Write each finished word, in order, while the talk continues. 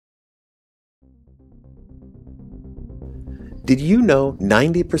Did you know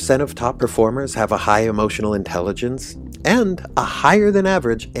 90% of top performers have a high emotional intelligence and a higher than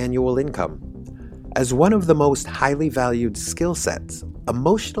average annual income? As one of the most highly valued skill sets,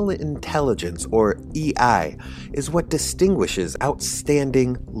 emotional intelligence, or EI, is what distinguishes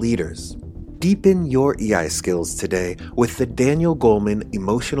outstanding leaders. Deepen your EI skills today with the Daniel Goleman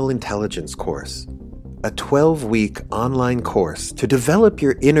Emotional Intelligence course, a 12-week online course to develop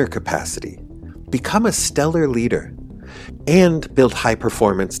your inner capacity, become a stellar leader, and build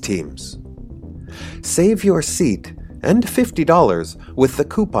high-performance teams. Save your seat and $50 with the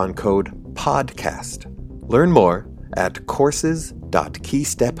coupon code PODCAST. Learn more at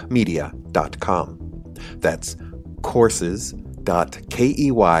courses.keystepmedia.com. That's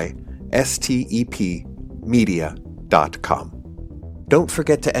courses.keystepmedia.com. Don't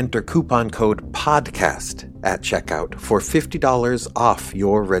forget to enter coupon code PODCAST at checkout for $50 off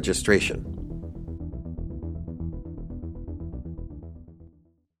your registration.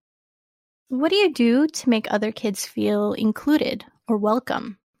 What do you do to make other kids feel included or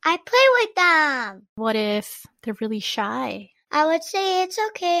welcome? I play with them. What if they're really shy? I would say it's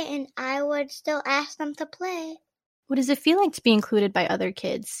okay, and I would still ask them to play. What does it feel like to be included by other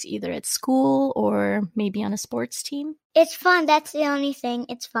kids, either at school or maybe on a sports team? It's fun. That's the only thing.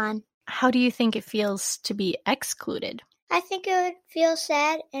 It's fun. How do you think it feels to be excluded? I think it would feel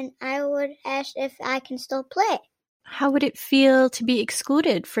sad, and I would ask if I can still play. How would it feel to be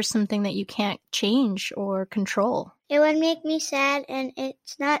excluded for something that you can't change or control? It would make me sad, and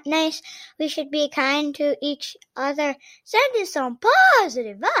it's not nice. We should be kind to each other. Send us some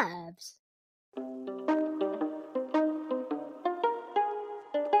positive vibes.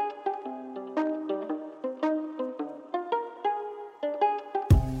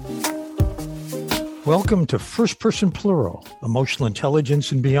 Welcome to First Person Plural, Emotional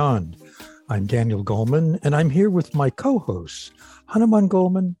Intelligence and Beyond. I'm Daniel Goleman, and I'm here with my co-hosts, Hanuman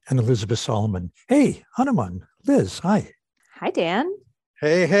Goleman and Elizabeth Solomon. Hey, Hanuman, Liz, hi. Hi, Dan.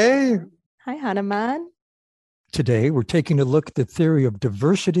 Hey. Hi, Hanuman. Today, we're taking a look at the theory of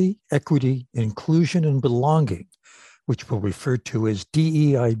diversity, equity, inclusion, and belonging, which we'll refer to as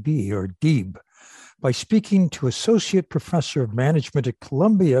DEIB or DEEB, by speaking to Associate Professor of Management at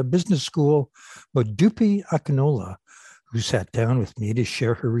Columbia Business School, Modupi Akinola, who sat down with me to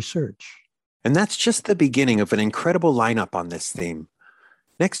share her research. And that's just the beginning of an incredible lineup on this theme.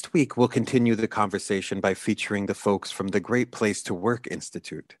 Next week, we'll continue the conversation by featuring the folks from the Great Place to Work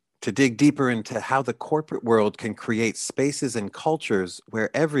Institute to dig deeper into how the corporate world can create spaces and cultures where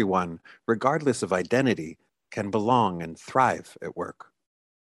everyone, regardless of identity, can belong and thrive at work.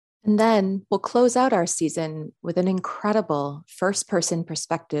 And then we'll close out our season with an incredible first-person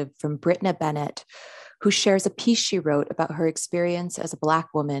perspective from Brittna Bennett, who shares a piece she wrote about her experience as a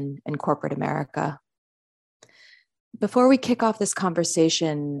Black woman in corporate America. Before we kick off this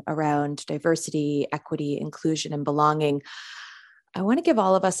conversation around diversity, equity, inclusion, and belonging, I want to give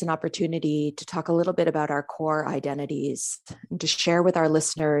all of us an opportunity to talk a little bit about our core identities and to share with our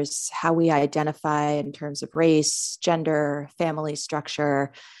listeners how we identify in terms of race, gender, family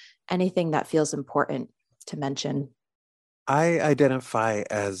structure, anything that feels important to mention. I identify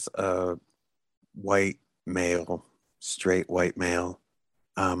as a white male, straight white male.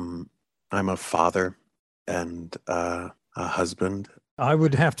 I'm a father and a husband. I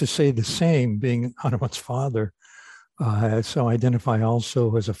would have to say the same, being Hanuman's father. So I identify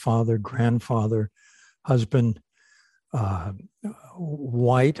also as a father, grandfather, husband,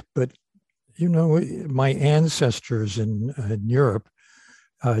 white. But, you know, my ancestors in Europe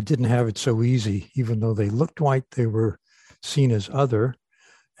didn't have it so easy. Even though they looked white, they were seen as other.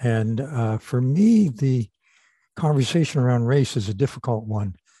 And for me, the conversation around race is a difficult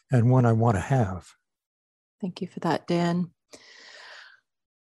one and one I want to have. Thank you for that, Dan.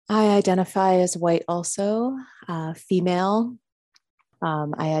 I identify as white also, female.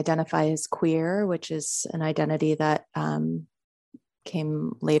 I identify as queer, which is an identity that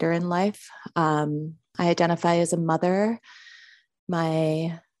came later in life. I identify as a mother.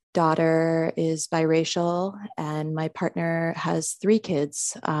 My daughter is biracial, and my partner has 3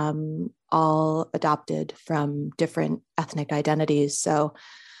 kids, all adopted from different ethnic identities. So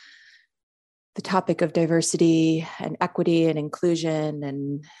the topic of diversity and equity and inclusion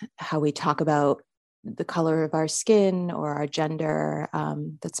and how we talk about the color of our skin or our gender,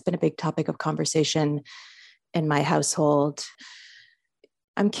 that's been a big topic of conversation in my household.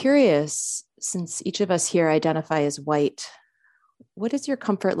 I'm curious, since each of us here identify as white, what is your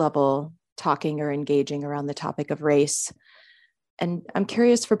comfort level talking or engaging around the topic of race? And I'm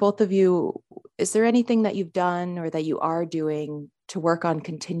curious for both of you, is there anything that you've done or that you are doing to work on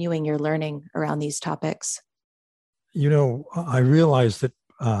continuing your learning around these topics? I realize that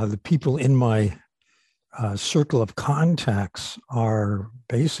the people in my circle of contacts are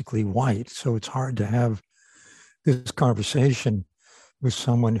basically white. So it's hard to have this conversation with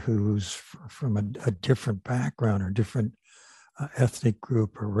someone who's from a different background or different ethnic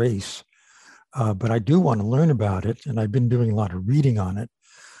group or race. But I do want to learn about it, and I've been doing a lot of reading on it.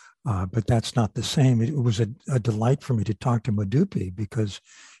 But that's not the same. It was a delight for me to talk to Modupe because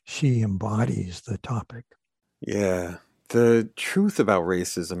she embodies the topic. Yeah, the truth about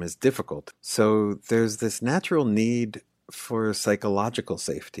racism is difficult. So there's this natural need for psychological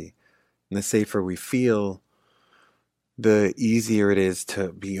safety. And the safer we feel, the easier it is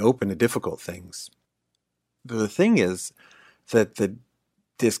to be open to difficult things. The thing is that the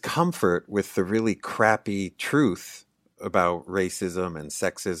discomfort with the really crappy truth about racism and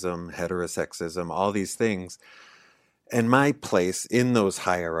sexism, heterosexism, all these things, and my place in those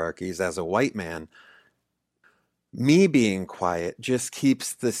hierarchies as a white man, me being quiet just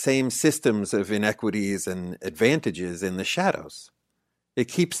keeps the same systems of inequities and advantages in the shadows. It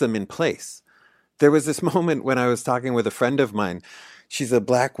keeps them in place. There was this moment when I was talking with a friend of mine. She's a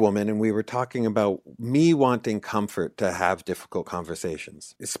Black woman, and we were talking about me wanting comfort to have difficult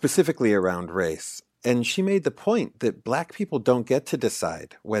conversations, specifically around race. And she made the point that Black people don't get to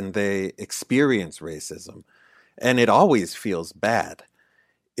decide when they experience racism, and it always feels bad.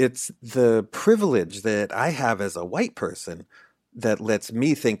 It's the privilege that I have as a white person that lets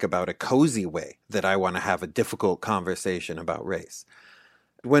me think about a cozy way that I want to have a difficult conversation about race.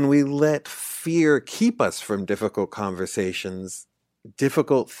 When we let fear keep us from difficult conversations,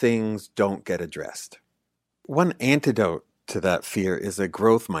 difficult things don't get addressed. One antidote to that fear is a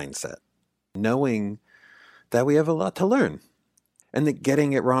growth mindset, knowing that we have a lot to learn and that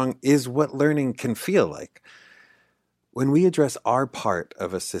getting it wrong is what learning can feel like. When we address our part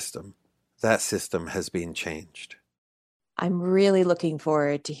of a system, that system has been changed. I'm really looking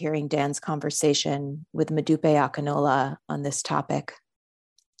forward to hearing Dan's conversation with Modupe Akinola on this topic.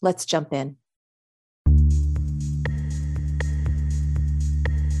 Let's jump in.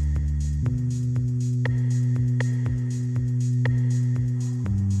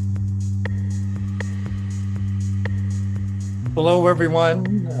 Hello,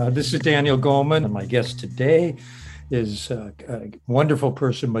 everyone. This is Daniel Goleman, and my guest today is a wonderful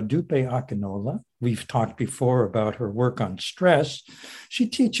person, Modupe Akinola. We've talked before about her work on stress. She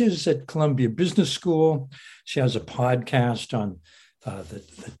teaches at Columbia Business School. She has a podcast on the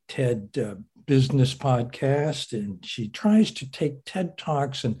TED Business Podcast, and she tries to take TED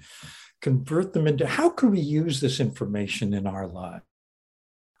Talks and convert them into how can we use this information in our lives.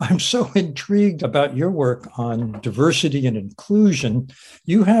 I'm so intrigued about your work on diversity and inclusion.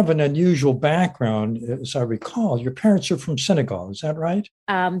 You have an unusual background, as I recall. Your parents are from Senegal, is that right?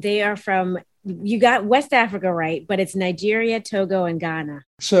 They are from, you got West Africa right, but it's Nigeria, Togo, and Ghana.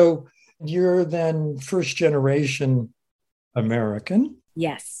 So you're then first generation American.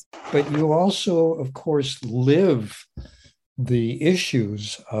 Yes. But you also, of course, live the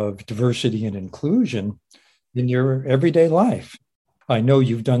issues of diversity and inclusion in your everyday life. I know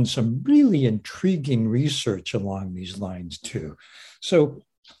you've done some really intriguing research along these lines too. So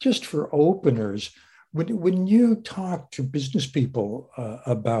just for openers, when you talk to business people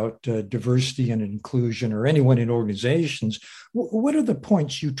about diversity and inclusion or anyone in organizations, what are the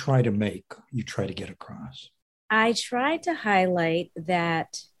points you try to make, you try to get across? I try to highlight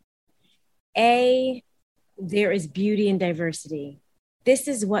that, A, there is beauty in diversity. This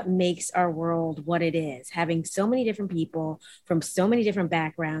is what makes our world what it is, having so many different people from so many different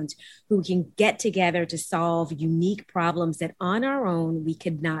backgrounds who can get together to solve unique problems that on our own we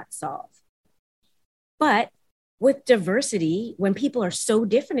could not solve. But with diversity, when people are so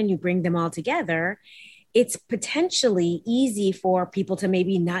different and you bring them all together, it's potentially easy for people to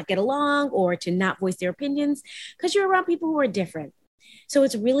maybe not get along or to not voice their opinions because you're around people who are different. So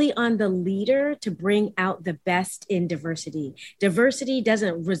it's really on the leader to bring out the best in diversity. Diversity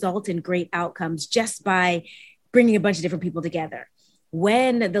doesn't result in great outcomes just by bringing a bunch of different people together.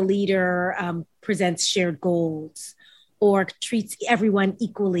 When the leader presents shared goals or treats everyone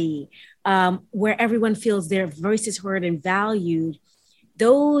equally, where everyone feels their voice is heard and valued,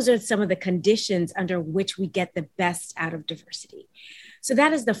 those are some of the conditions under which we get the best out of diversity. So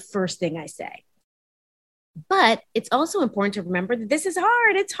that is the first thing I say. But it's also important to remember that this is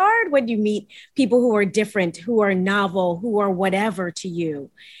hard. It's hard when you meet people who are different, who are novel, who are whatever to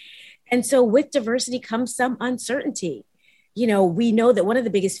you. And so with diversity comes some uncertainty. You know, we know that one of the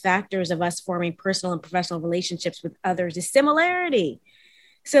biggest factors of us forming personal and professional relationships with others is similarity.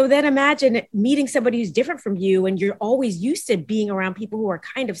 So then imagine meeting somebody who's different from you and you're always used to being around people who are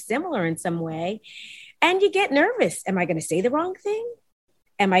kind of similar in some way. And you get nervous. Am I going to say the wrong thing?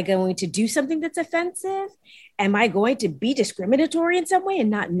 Am I going to do something that's offensive? Am I going to be discriminatory in some way and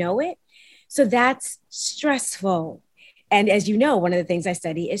not know it? So that's stressful. And as you know, one of the things I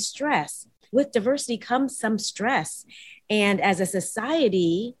study is stress. With diversity comes some stress. And as a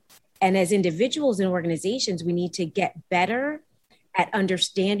society and as individuals and organizations, we need to get better at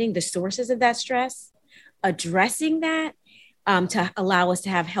understanding the sources of that stress, addressing that to allow us to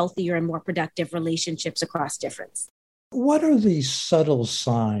have healthier and more productive relationships across difference. What are these subtle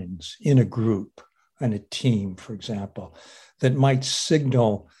signs in a group and a team, for example, that might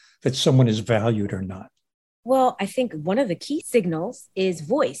signal that someone is valued or not? Well, I think one of the key signals is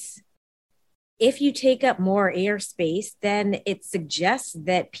voice. If you take up more airspace, then it suggests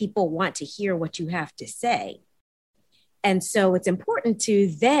that people want to hear what you have to say. And so it's important to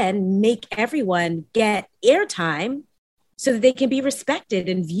then make everyone get airtime so that they can be respected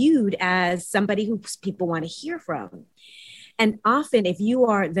and viewed as somebody who people want to hear from. And often, if you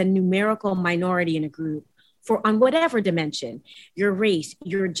are the numerical minority in a group, on whatever dimension, your race,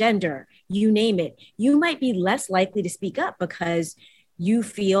 your gender, you name it, you might be less likely to speak up because you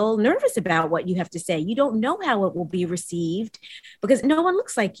feel nervous about what you have to say. You don't know how it will be received because no one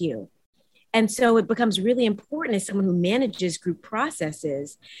looks like you. And so it becomes really important as someone who manages group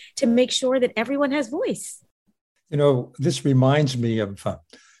processes to make sure that everyone has voice. You know, this reminds me of,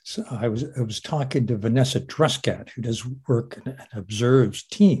 I was talking to Vanessa Truscott, who does work and observes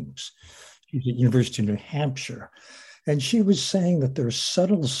teams. She's at University of New Hampshire. And she was saying that there are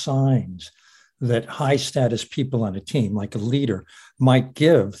subtle signs that high status people on a team, like a leader, might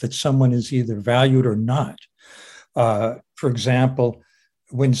give that someone is either valued or not. For example,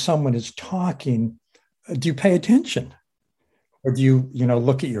 when someone is talking, do you pay attention? Or do you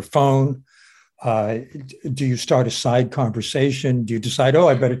look at your phone? Do you start a side conversation? Do you decide,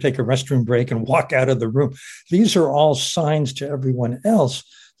 I better take a restroom break and walk out of the room? These are all signs to everyone else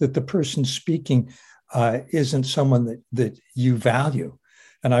that the person speaking isn't someone that you value.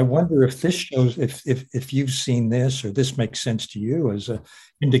 And I wonder if this shows, if you've seen this or this makes sense to you as an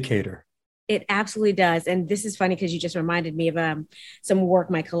indicator. It absolutely does. And this is funny because you just reminded me of some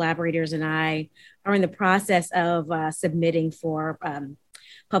work my collaborators and I are in the process of submitting for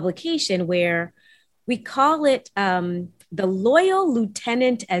publication, where we call it the loyal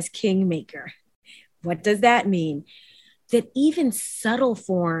lieutenant as kingmaker. What does that mean? That even subtle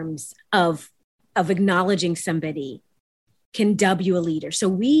forms of acknowledging somebody can dub you a leader. So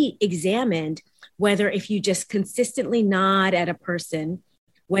we examined whether if you just consistently nod at a person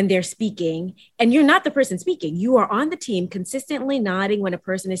when they're speaking, and you're not the person speaking, you are on the team consistently nodding when a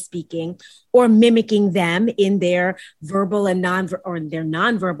person is speaking or mimicking them in their verbal and their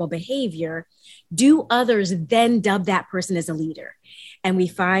nonverbal behavior, do others then dub that person as a leader? And we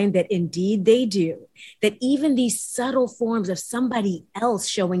find that indeed they do, that even these subtle forms of somebody else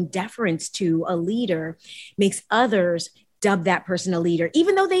showing deference to a leader makes others dub that person a leader,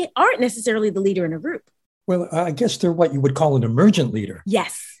 even though they aren't necessarily the leader in a group. Well, I guess they're what you would call an emergent leader.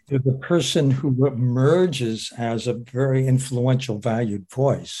 Yes. They're the person who emerges as a very influential, valued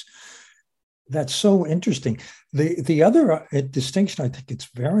voice. That's so interesting. The other distinction I think it's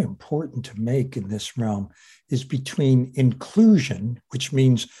very important to make in this realm is between inclusion, which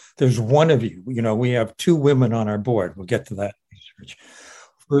means there's one of you. We have 2 women on our board. We'll get to that research.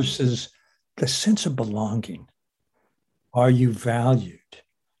 Versus the sense of belonging. Are you valued?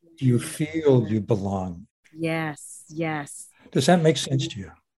 Do you feel you belong? Yes, yes. Does that make sense to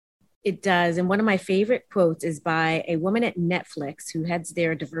you? It does. And one of my favorite quotes is by a woman at Netflix who heads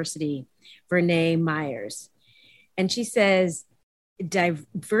their diversity, Vernee Myers. And she says,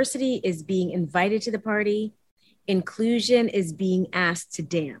 diversity is being invited to the party. Inclusion is being asked to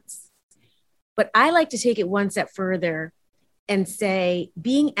dance. But I like to take it one step further and say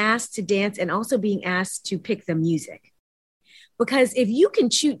being asked to dance and also being asked to pick the music. Because if you can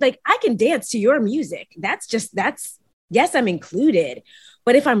choose, like I can dance to your music, yes, I'm included.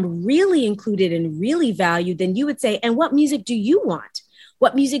 But if I'm really included and really valued, then you would say, and what music do you want?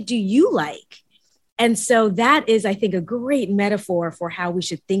 What music do you like? And so that is, I think, a great metaphor for how we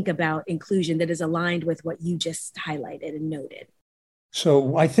should think about inclusion that is aligned with what you just highlighted and noted.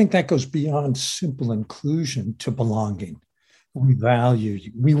 So I think that goes beyond simple inclusion to belonging. We value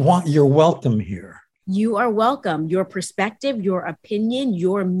you. We want your welcome here. You are welcome. Your perspective, your opinion,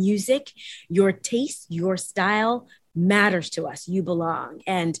 your music, your taste, your style matters to us. You belong.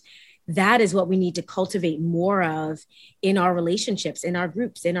 And that is what we need to cultivate more of in our relationships, in our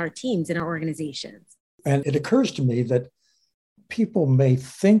groups, in our teams, in our organizations. And it occurs to me that people may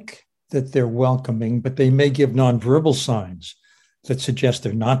think that they're welcoming, but they may give nonverbal signs that suggest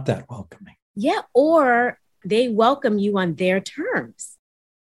they're not that welcoming. Yeah, or they welcome you on their terms.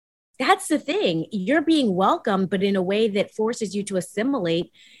 That's the thing. You're being welcomed, but in a way that forces you to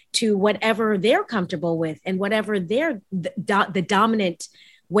assimilate to whatever they're comfortable with and whatever the dominant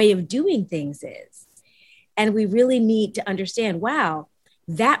way of doing things is. And we really need to understand, wow,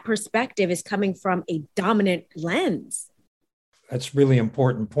 that perspective is coming from a dominant lens. That's a really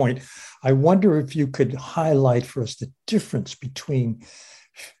important point. I wonder if you could highlight for us the difference between,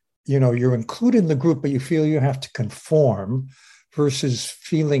 you're included in the group, but you feel you have to conform versus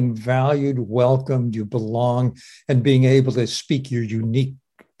feeling valued, welcomed, you belong, and being able to speak your unique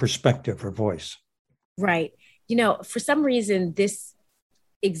perspective or voice. Right. For some reason, this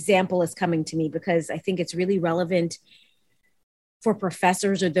example is coming to me because I think it's really relevant for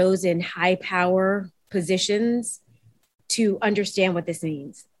professors or those in high power positions to understand what this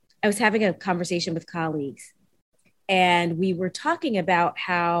means. I was having a conversation with colleagues, and we were talking about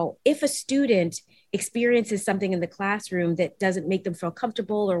how if a student experiences something in the classroom that doesn't make them feel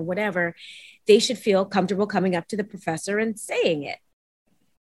comfortable or whatever, they should feel comfortable coming up to the professor and saying it.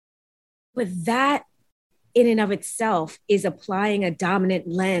 But that in and of itself is applying a dominant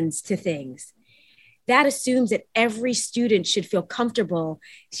lens to things. That assumes that every student should feel comfortable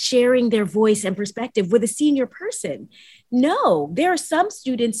sharing their voice and perspective with a senior person. No, there are some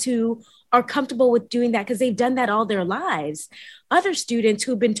students who are comfortable with doing that because they've done that all their lives. Other students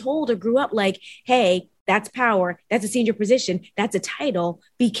who've been told or grew up like, hey, that's power, that's a senior position, that's a title,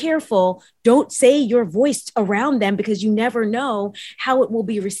 be careful, don't say your voice around them because you never know how it will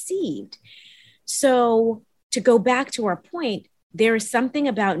be received. So to go back to our point, there is something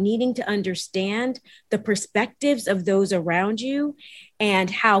about needing to understand the perspectives of those around you and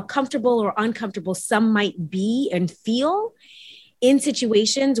how comfortable or uncomfortable some might be and feel in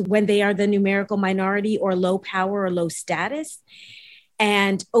situations when they are the numerical minority or low power or low status,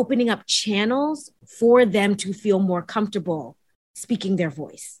 and opening up channels for them to feel more comfortable speaking their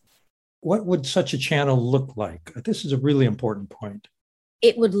voice. What would such a channel look like? This is a really important point.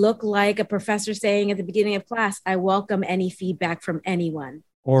 It would look like a professor saying at the beginning of class, I welcome any feedback from anyone.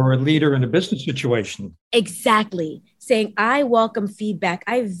 Or a leader in a business situation. Exactly. Saying, I welcome feedback.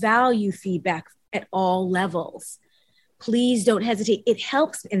 I value feedback at all levels. Please don't hesitate. It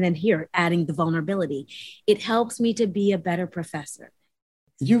helps. And then here, adding the vulnerability. It helps me to be a better professor.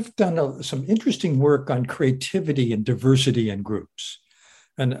 You've done some interesting work on creativity and diversity in groups.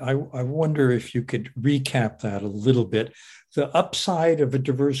 And I wonder if you could recap that a little bit. The upside of a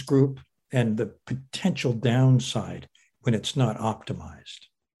diverse group and the potential downside when it's not optimized.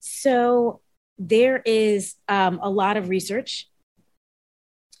 So there is a lot of research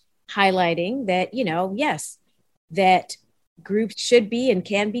highlighting that, yes, that groups should be and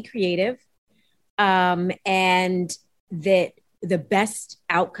can be creative, and that the best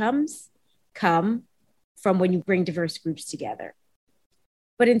outcomes come from when you bring diverse groups together.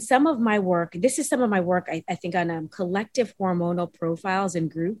 But in some of my work, this is some of my work, I think, on collective hormonal profiles in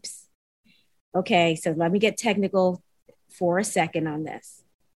groups. Okay, so let me get technical for a second on this.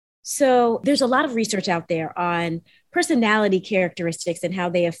 So there's a lot of research out there on personality characteristics and how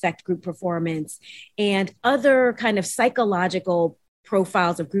they affect group performance and other kind of psychological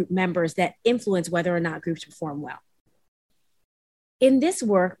profiles of group members that influence whether or not groups perform well. In this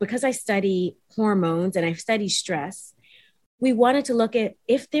work, because I study hormones and I study stress, we wanted to look at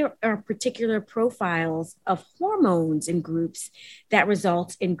if there are particular profiles of hormones in groups that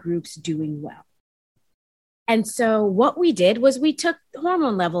result in groups doing well. And so what we did was we took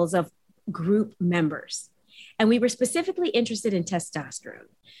hormone levels of group members, and we were specifically interested in testosterone.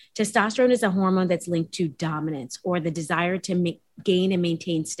 Testosterone is a hormone that's linked to dominance or the desire to gain and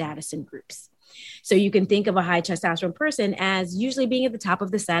maintain status in groups. So you can think of a high testosterone person as usually being at the top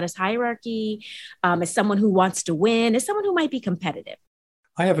of the status hierarchy, as someone who wants to win, as someone who might be competitive.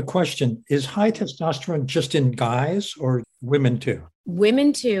 I have a question. Is high testosterone just in guys or women too?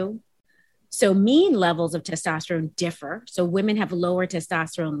 Women too. So mean levels of testosterone differ. So women have lower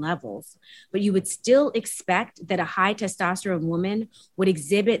testosterone levels, but you would still expect that a high testosterone woman would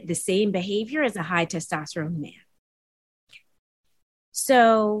exhibit the same behavior as a high testosterone man.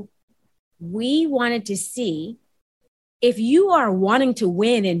 So we wanted to see if you are wanting to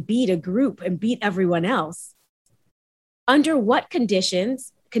win and beat a group and beat everyone else, under what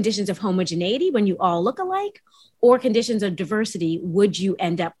conditions of homogeneity when you all look alike, or conditions of diversity, would you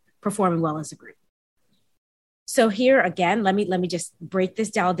end up performing well as a group? So here again, let me just break this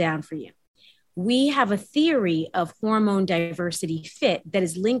down for you. We have a theory of hormone diversity fit that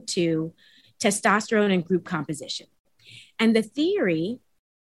is linked to testosterone and group composition. And the theory,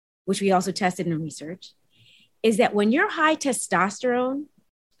 which we also tested in research, is that when you're high testosterone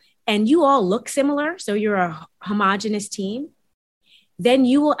and you all look similar, so you're a homogenous team, then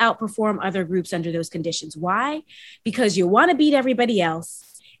you will outperform other groups under those conditions. Why? Because you want to beat everybody else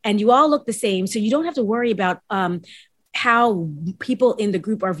and you all look the same. So you don't have to worry about how people in the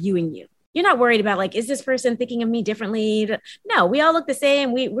group are viewing you. You're not worried about like, is this person thinking of me differently? No, we all look the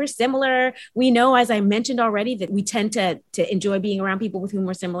same. We're similar. We know, as I mentioned already, that we tend to enjoy being around people with whom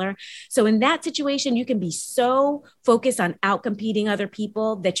we're similar. So in that situation, you can be so focused on outcompeting other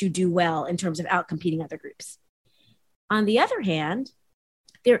people that you do well in terms of outcompeting other groups. On the other hand,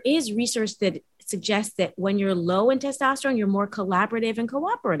 there is research that suggests that when you're low in testosterone, you're more collaborative and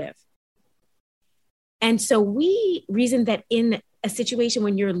cooperative. And so we reason that in a situation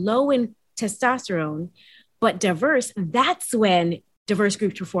when you're low in testosterone, but diverse, that's when diverse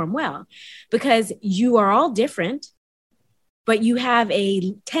groups perform well, because you are all different, but you have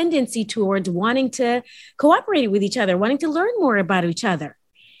a tendency towards wanting to cooperate with each other, wanting to learn more about each other.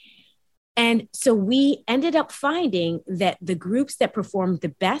 And so we ended up finding that the groups that performed the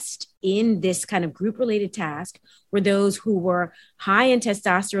best in this kind of group-related task were those who were high in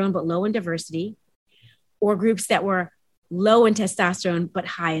testosterone but low in diversity, or groups that were low in testosterone but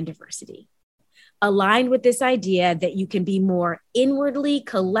high in diversity, aligned with this idea that you can be more inwardly,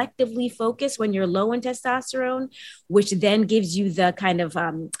 collectively focused when you're low in testosterone, which then gives you the kind of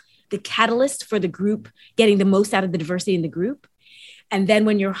the catalyst for the group getting the most out of the diversity in the group. And then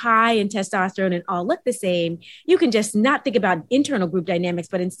when you're high in testosterone and all look the same, you can just not think about internal group dynamics,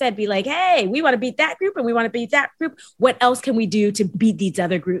 but instead be like, hey, we want to beat that group and we want to beat that group. What else can we do to beat these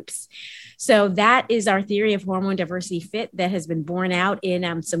other groups? So that is our theory of hormone diversity fit that has been borne out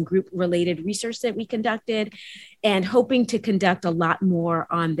in some group related research that we conducted, and hoping to conduct a lot more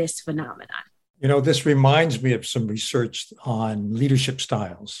on this phenomenon. You know, this reminds me of some research on leadership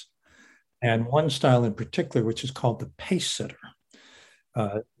styles, and one style in particular, which is called the pace setter.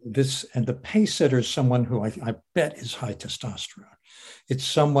 The pace setter is someone who I bet is high testosterone. It's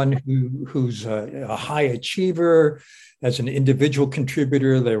someone who's a high achiever. As an individual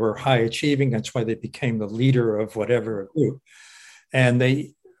contributor, they were high achieving. That's why they became the leader of whatever group. And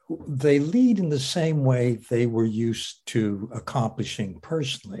they lead in the same way they were used to accomplishing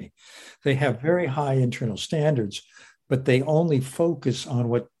personally. They have very high internal standards, but they only focus on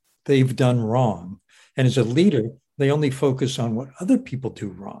what they've done wrong. And as a leader, they only focus on what other people do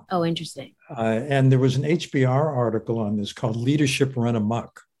wrong. Oh, interesting. And there was an HBR article on this called Leadership Run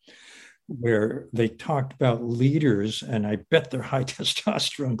Amok, where they talked about leaders, and I bet they're high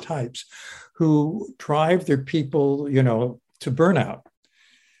testosterone types, who drive their people, to burnout,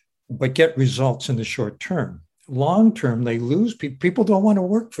 but get results in the short term. Long term, they lose people. People don't want to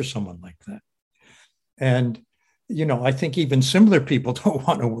work for someone like that. And, I think even similar people don't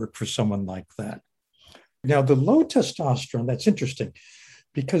want to work for someone like that. Now, the low testosterone, that's interesting,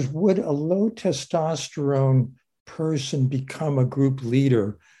 because would a low testosterone person become a group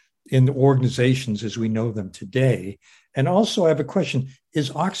leader in organizations as we know them today? And also, I have a question.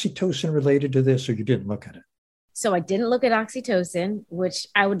 Is oxytocin related to this, or you didn't look at it? So I didn't look at oxytocin, which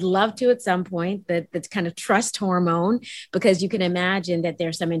I would love to at some point, that's kind of trust hormone, because you can imagine that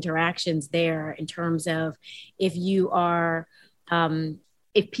there's some interactions there in terms of if you are,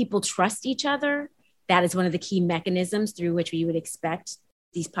 if people trust each other, that is one of the key mechanisms through which we would expect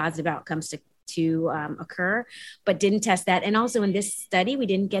these positive outcomes to occur, but didn't test that. And also in this study, we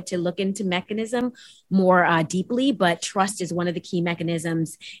didn't get to look into mechanism more deeply, but trust is one of the key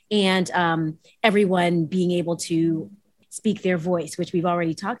mechanisms, and everyone being able to speak their voice, which we've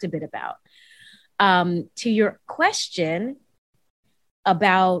already talked a bit about. To your question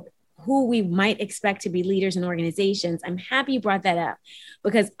about who we might expect to be leaders in organizations, I'm happy you brought that up,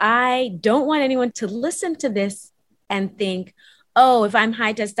 because I don't want anyone to listen to this and think, oh, if I'm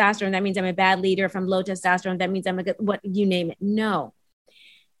high testosterone, that means I'm a bad leader. If I'm low testosterone, that means I'm a good, you name it. No.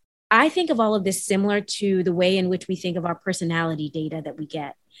 I think of all of this similar to the way in which we think of our personality data that we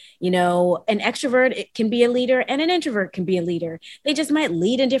get. An extrovert, it can be a leader, and an introvert can be a leader. They just might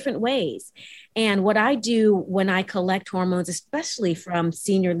lead in different ways. And what I do when I collect hormones, especially from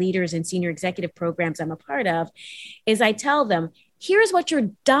senior leaders and senior executive programs I'm a part of, is I tell them, here's what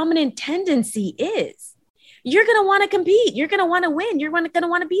your dominant tendency is. You're going to want to compete. You're going to want to win. You're going to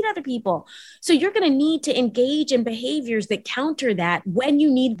want to beat other people. So you're going to need to engage in behaviors that counter that when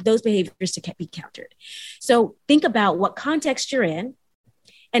you need those behaviors to be countered. So think about what context you're in.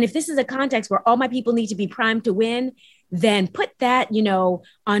 And if this is a context where all my people need to be primed to win, then put that,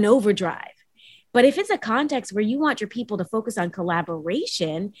 on overdrive. But if it's a context where you want your people to focus on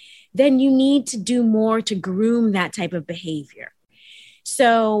collaboration, then you need to do more to groom that type of behavior.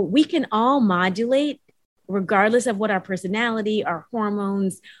 So we can all modulate regardless of what our personality, our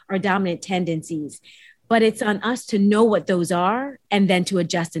hormones, our dominant tendencies. But it's on us to know what those are and then to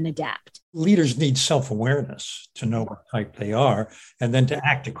adjust and adapt. Leaders need self-awareness to know what type they are and then to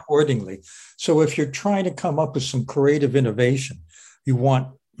act accordingly. So if you're trying to come up with some creative innovation, you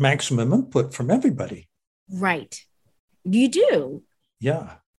want maximum input from everybody. Right. You do.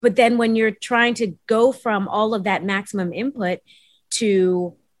 Yeah. But then when you're trying to go from all of that maximum input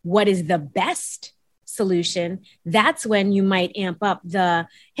to what is the best solution, that's when you might amp up the,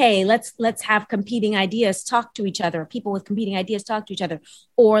 hey, let's have competing ideas talk to each other, people with competing ideas talk to each other,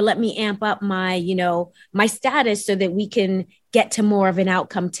 or let me amp up my, my status so that we can get to more of an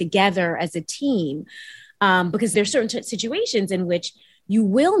outcome together as a team. Because there's certain situations in which you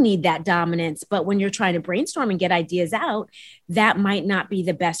will need that dominance, but when you're trying to brainstorm and get ideas out, that might not be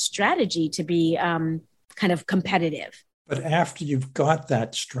the best strategy to be kind of competitive. But after you've got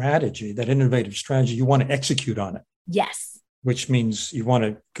that strategy, that innovative strategy, you want to execute on it. Yes. Which means you want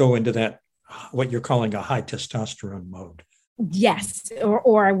to go into that, what you're calling a high testosterone mode. Yes.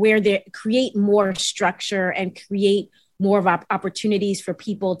 Or where they create more structure and create more of opportunities for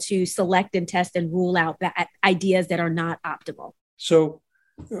people to select and test and rule out ideas that are not optimal. So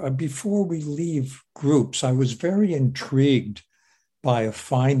before we leave groups, I was very intrigued by a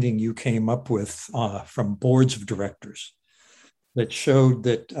finding you came up with from boards of directors that showed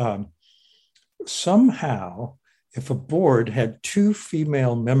that somehow if a board had 2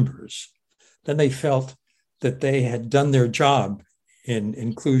 female members, then they felt that they had done their job in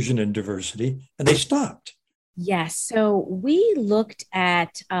inclusion and diversity, and they stopped. Yes. So we looked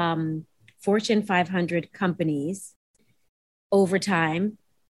at Fortune 500 companies over time,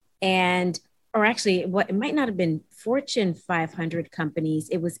 or actually, what it might not have been Fortune 500 companies.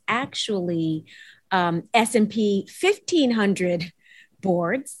 It was actually S&P 1500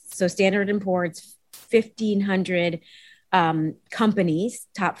 boards. So Standard & Poor's 1500 companies,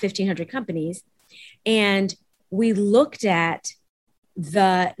 top 1500 companies. And we looked at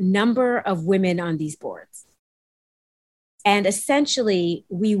the number of women on these boards. And essentially,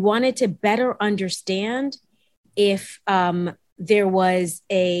 we wanted to better understand if there was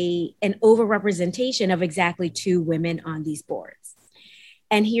an overrepresentation of exactly 2 women on these boards.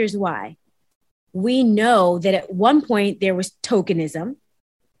 And here's why. We know that at one point there was tokenism,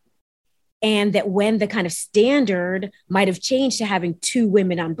 and that when the kind of standard might have changed to having 2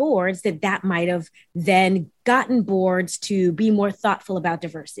 women on boards, that might have then gotten boards to be more thoughtful about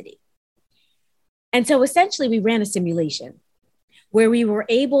diversity. And so essentially we ran a simulation where we were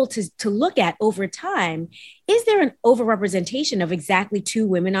able to look at over time, is there an overrepresentation of exactly 2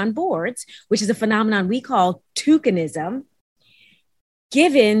 women on boards, which is a phenomenon we call tokenism,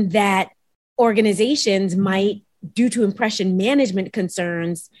 given that organizations might, due to impression management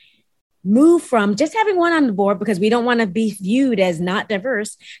concerns, move from just having 1 on the board because we don't want to be viewed as not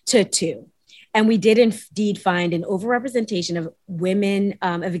diverse to 2. And we did indeed find an overrepresentation of women,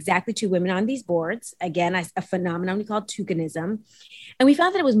 of exactly 2 women on these boards. Again, a phenomenon we call tokenism. And we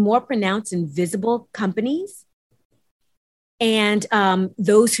found that it was more pronounced in visible companies and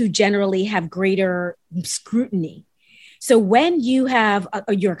those who generally have greater scrutiny. So when you have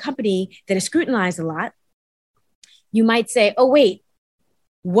you're a company that is scrutinized a lot, you might say, oh, wait,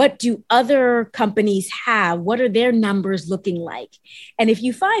 what do other companies have? What are their numbers looking like? And if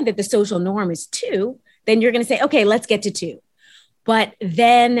you find that the social norm is 2, then you're going to say, okay, let's get to 2. But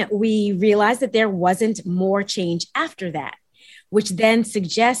then we realized that there wasn't more change after that, which then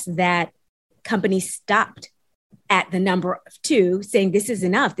suggests that companies stopped at the number of 2, saying this is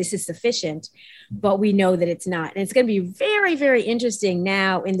enough, this is sufficient, but we know that it's not. And it's going to be very, very interesting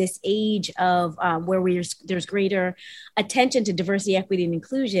now in this age of where there's greater attention to diversity, equity, and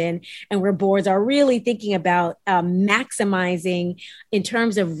inclusion, and where boards are really thinking about maximizing in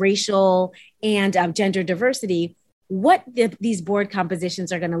terms of racial and gender diversity, what these board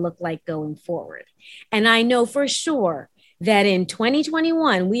compositions are going to look like going forward. And I know for sure that in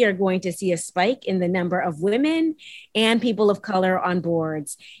 2021, we are going to see a spike in the number of women and people of color on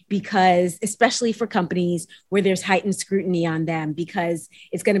boards, because especially for companies where there's heightened scrutiny on them, because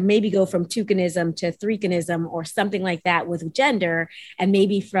it's going to maybe go from tokenism to threekenism or something like that with gender, and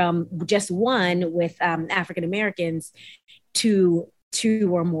maybe from just 1 with African Americans to 2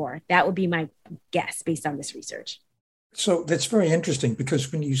 or more. That would be my guess based on this research. So that's very interesting,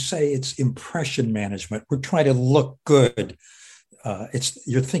 because when you say it's impression management, we're trying to look good.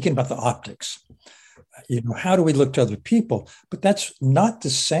 You're thinking about the optics. How do we look to other people? But that's not the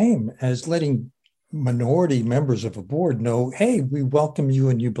same as letting minority members of a board know, hey, we welcome you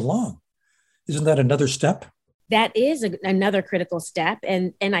and you belong. Isn't that another step? That is another critical step.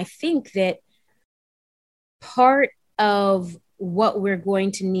 And I think that part of what we're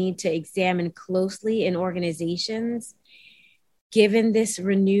going to need to examine closely in organizations, given this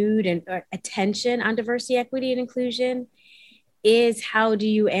renewed and attention on diversity, equity, and inclusion, is how do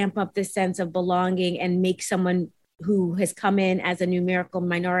you amp up the sense of belonging and make someone who has come in as a numerical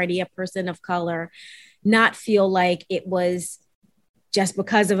minority, a person of color, not feel like it was just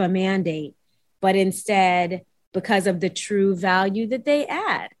because of a mandate, but instead because of the true value that they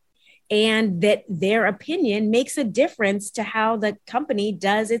add, and that their opinion makes a difference to how the company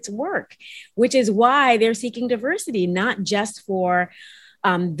does its work, which is why they're seeking diversity, not just for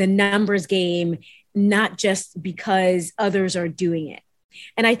the numbers game, not just because others are doing it.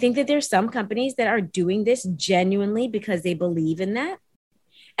 And I think that there's some companies that are doing this genuinely because they believe in that,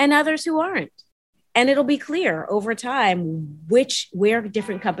 and others who aren't. And it'll be clear over time where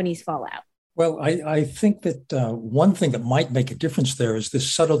different companies fall out. Well, I think that one thing that might make a difference there is this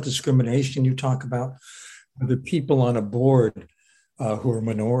subtle discrimination you talk about. The people on a board who are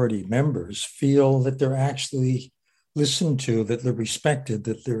minority members feel that they're actually listened to, that they're respected,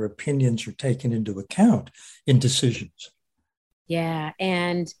 that their opinions are taken into account in decisions. Yeah.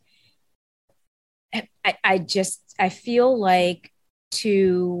 And I feel like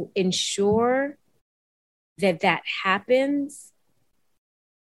to ensure that happens,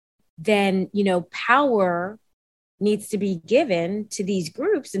 then, power needs to be given to these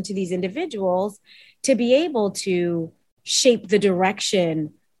groups and to these individuals to be able to shape the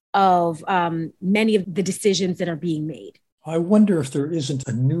direction of many of the decisions that are being made. I wonder if there isn't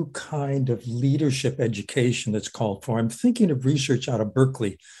a new kind of leadership education that's called for. I'm thinking of research out of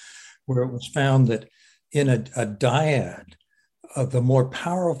Berkeley, where it was found that in a dyad, the more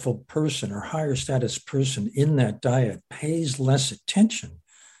powerful person or higher status person in that dyad pays less attention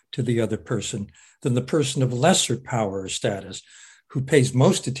to the other person than the person of lesser power or status who pays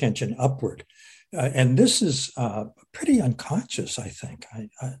most attention upward. And this is pretty unconscious, I think,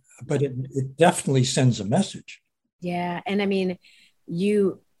 but it definitely sends a message. Yeah. And I mean,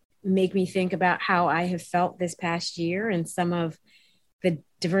 you make me think about how I have felt this past year and some of the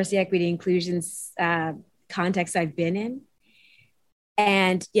diversity, equity, inclusion contexts I've been in.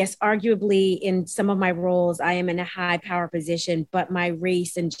 And yes, arguably in some of my roles, I am in a high power position, but my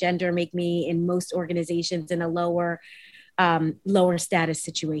race and gender make me in most organizations in a lower status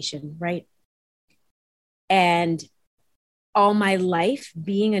situation, right? And all my life,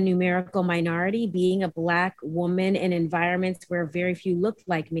 being a numerical minority, being a Black woman in environments where very few looked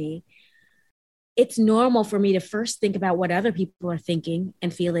like me, it's normal for me to first think about what other people are thinking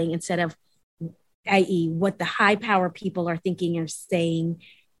and feeling instead of, i.e., what the high power people are thinking or saying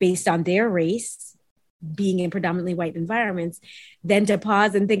based on their race, being in predominantly white environments, then to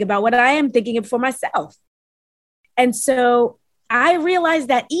pause and think about what I am thinking for myself. And so I realized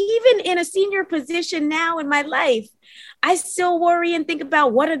that even in a senior position now in my life, I still worry and think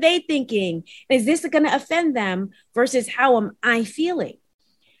about what are they thinking? Is this going to offend them versus how am I feeling?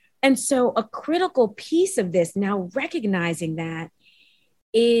 And so a critical piece of this, now recognizing that,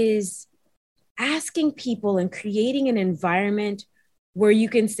 is asking people and creating an environment where you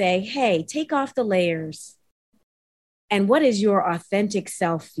can say, hey, take off the layers. And what is your authentic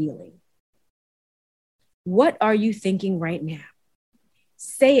self feeling? What are you thinking right now?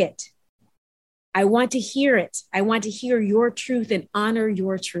 Say it. I want to hear it. I want to hear your truth and honor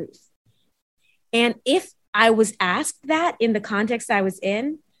your truth. And if I was asked that in the context I was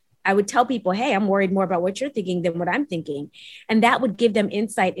in, I would tell people, hey, I'm worried more about what you're thinking than what I'm thinking. And that would give them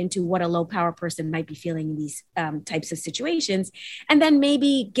insight into what a low power person might be feeling in these types of situations. And then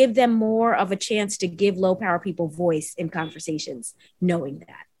maybe give them more of a chance to give low power people voice in conversations, knowing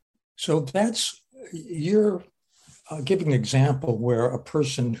that. So you're giving an example where a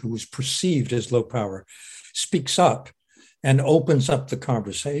person who is perceived as low power speaks up and opens up the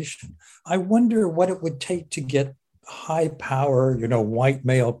conversation. I wonder what it would take to get high power, white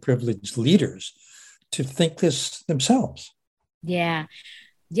male privileged leaders to think this themselves. Yeah.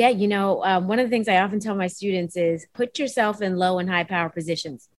 One of the things I often tell my students is put yourself in low and high power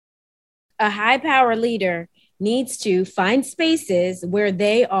positions. A high power leader needs to find spaces where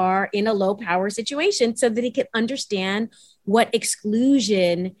they are in a low power situation so that he can understand what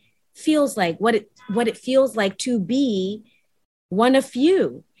exclusion feels like, what it feels like to be one of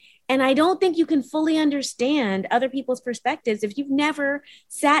few. And I don't think you can fully understand other people's perspectives if you've never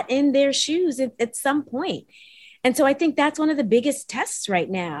sat in their shoes at some point. And so I think that's one of the biggest tests right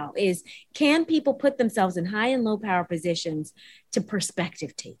now is, can people put themselves in high and low power positions to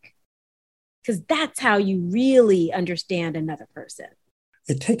perspective take? Because that's how you really understand another person.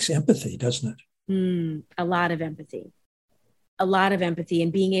 It takes empathy, doesn't it? A lot of empathy.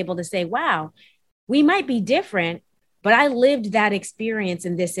 And being able to say, wow, We might be different, but I lived that experience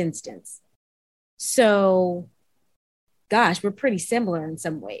in this instance. So, gosh, we're pretty similar in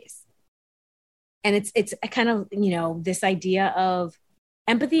some ways. And it's a kind of, this idea of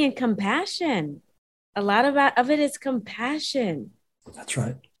empathy and compassion. A lot of it is compassion. That's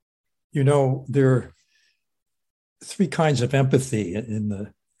right. There are three kinds of empathy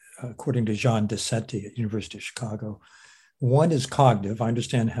according to Jean Decenti at University of Chicago. One is cognitive. I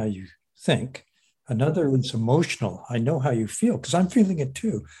understand how you think. Another is emotional. I know how you feel because I'm feeling it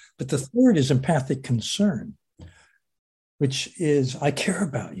too. But the third is empathic concern, which is I care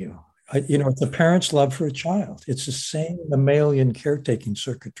about you. It's a parent's love for a child. It's the same mammalian caretaking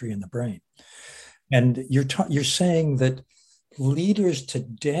circuitry in the brain. And you're saying that leaders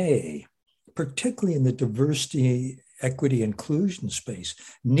today, particularly in the diversity, equity, inclusion space,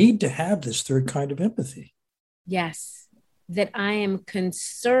 need to have this third kind of empathy. Yes, that I am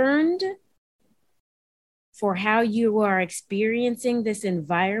concerned for how you are experiencing this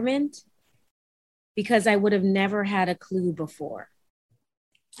environment because I would have never had a clue before.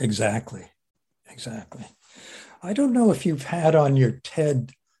 Exactly. I don't know if you've had on your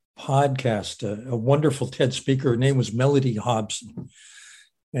TED podcast a wonderful TED speaker. Her name was Melody Hobson.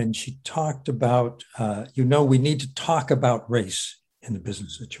 And she talked about, we need to talk about race in the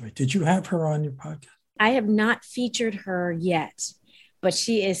business situation. Did you have her on your podcast? I have not featured her yet, but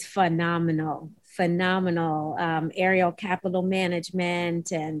she is phenomenal. Ariel Capital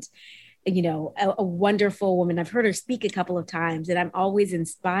Management and, a wonderful woman. I've heard her speak a couple of times and I'm always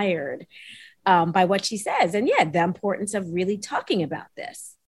inspired by what she says. And the importance of really talking about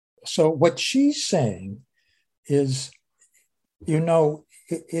this. So what she's saying is,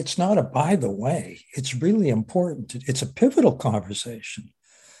 it's not a by the way, it's really important. It's a pivotal conversation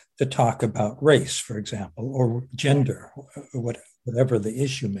to talk about race, for example, or gender, whatever the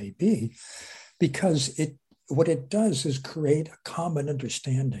issue may be, because what it does is create a common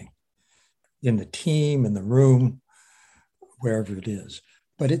understanding in the team, in the room, wherever it is.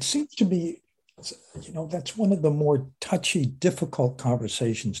 But it seems to be, that's one of the more touchy, difficult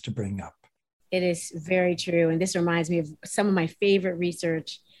conversations to bring up. It is very true. And this reminds me of some of my favorite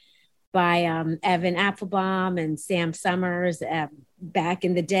research by Evan Applebaum and Sam Summers back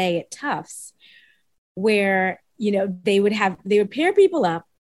in the day at Tufts, where, they would pair people up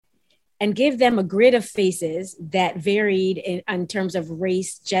and give them a grid of faces that varied in terms of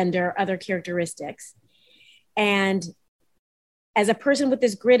race, gender, other characteristics. And as a person with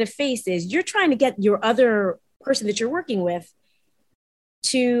this grid of faces, you're trying to get your other person that you're working with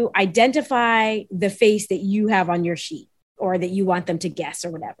to identify the face that you have on your sheet or that you want them to guess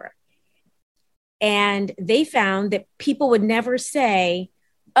or whatever. And they found that people would never say,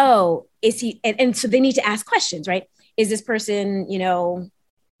 oh, is he, and so they need to ask questions, right? Is this person,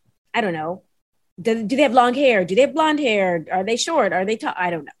 I don't know, do they have long hair? Do they have blonde hair? Are they short? Are they tall? I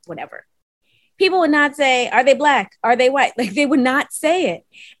don't know, whatever. People would not say, are they black? Are they white? Like they would not say it.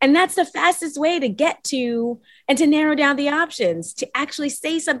 And that's the fastest way to get to and to narrow down the options, to actually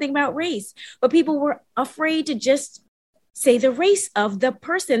say something about race. But people were afraid to just say the race of the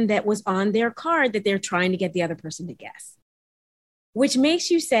person that was on their card that they're trying to get the other person to guess, which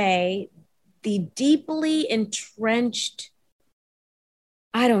makes you say the deeply entrenched,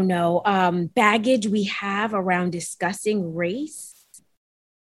 baggage we have around discussing race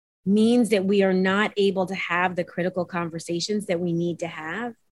means that we are not able to have the critical conversations that we need to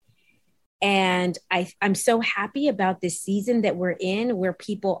have. And I'm so happy about this season that we're in, where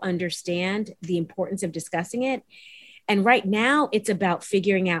people understand the importance of discussing it. And right now, it's about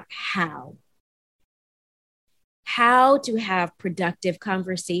figuring out how to have productive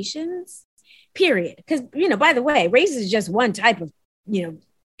conversations, period. Because, by the way, race is just one type of,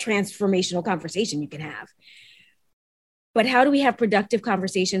 transformational conversation you can have. But how do we have productive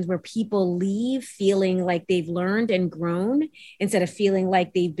conversations where people leave feeling like they've learned and grown instead of feeling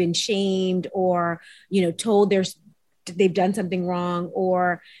like they've been shamed or, told they've done something wrong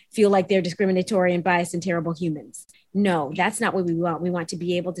or feel like they're discriminatory and biased and terrible humans? No, that's not what we want. We want to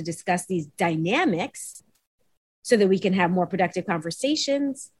be able to discuss these dynamics so that we can have more productive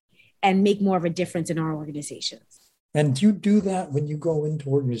conversations and make more of a difference in our organizations. And do you do that when you go into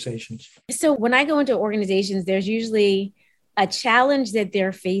organizations? So when I go into organizations, there's usually a challenge that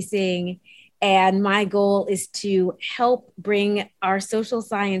they're facing. And my goal is to help bring our social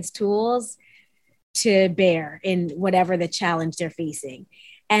science tools to bear in whatever the challenge they're facing.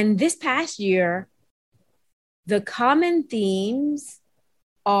 And this past year, the common themes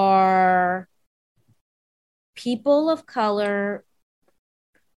are people of color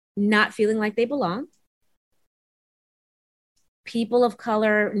not feeling like they belong, people of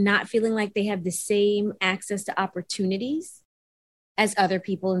color not feeling like they have the same access to opportunities as other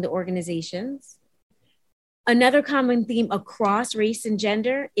people in the organizations. Another common theme across race and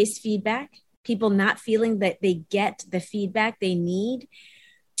gender is feedback. People not feeling that they get the feedback they need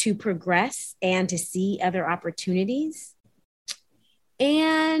to progress and to see other opportunities.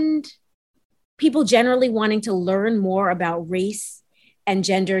 And people generally wanting to learn more about race and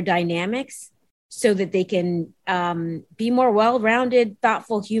gender dynamics so that they can be more well-rounded,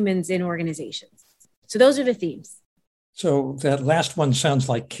 thoughtful humans in organizations. So those are the themes. So that last one sounds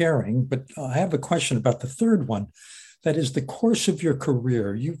like caring, but I have a question about the third one. That is the course of your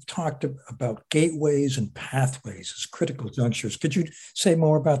career. You've talked about gateways and pathways as critical junctures. Could you say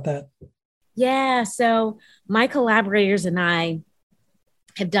more about that? Yeah, so my collaborators and I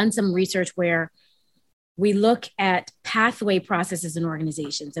have done some research where we look at pathway processes in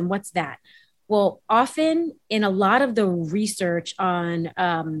organizations. And what's that? Well, often in a lot of the research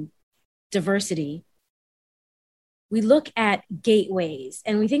on diversity, we look at gateways,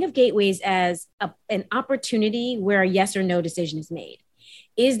 and we think of gateways as an opportunity where a yes or no decision is made.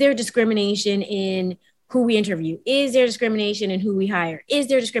 Is there discrimination in who we interview? Is there discrimination in who we hire? Is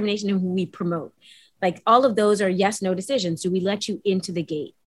there discrimination in who we promote? Like all of those are yes, no decisions. Do we let you into the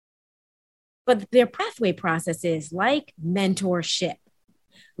gate? But there are pathway processes like mentorship,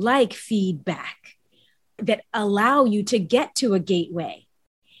 like feedback that allow you to get to a gateway.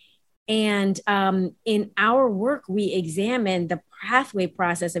 And in our work, we examine the pathway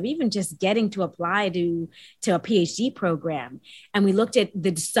process of even just getting to apply to a PhD program. And we looked at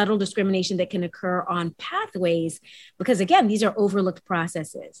the subtle discrimination that can occur on pathways, because again, these are overlooked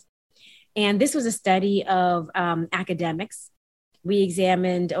processes. And this was a study of academics. We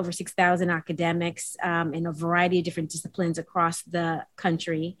examined over 6,000 academics in a variety of different disciplines across the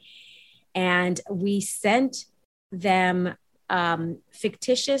country. And we sent them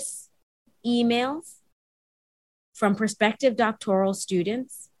fictitious emails from prospective doctoral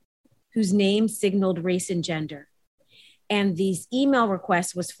students whose names signaled race and gender. And these email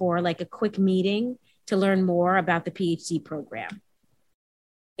requests was for like a quick meeting to learn more about the PhD program.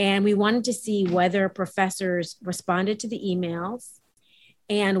 And we wanted to see whether professors responded to the emails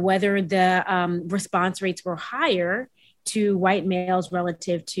and whether the response rates were higher to white males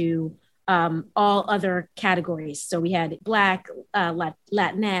relative to all other categories. So we had Black,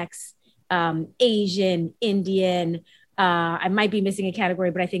 Latinx, Asian, Indian. I might be missing a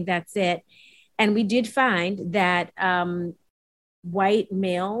category, but I think that's it. And we did find that white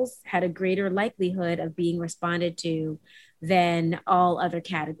males had a greater likelihood of being responded to than all other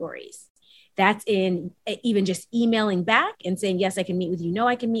categories. That's in even just emailing back and saying, yes, I can meet with you. No,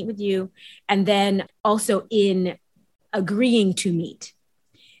 I can meet with you. And then also in agreeing to meet.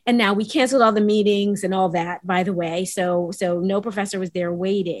 And now we canceled all the meetings and all that, by the way. So no professor was there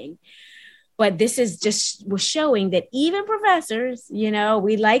waiting. But this is just was showing that even professors,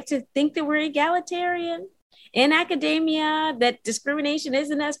 we like to think that we're egalitarian in academia, that discrimination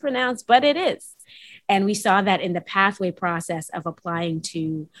isn't as pronounced, but it is. And we saw that in the pathway process of applying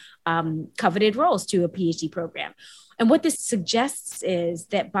to coveted roles to a PhD program. And what this suggests is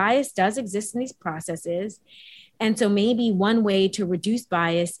that bias does exist in these processes. And so maybe one way to reduce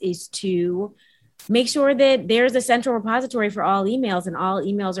bias is to make sure that there's a central repository for all emails and all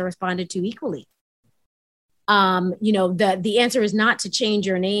emails are responded to equally. The answer is not to change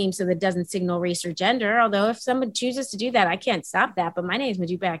your name so that it doesn't signal race or gender. Although if someone chooses to do that, I can't stop that. But my name is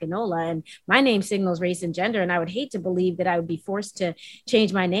Modupe Akinola and my name signals race and gender. And I would hate to believe that I would be forced to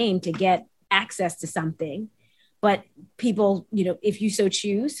change my name to get access to something. But people, if you so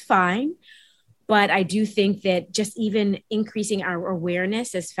choose, fine. But I do think that just even increasing our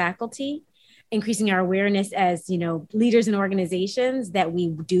awareness as faculty, increasing our awareness as, leaders in organizations that we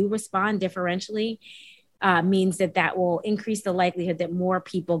do respond differentially means that will increase the likelihood that more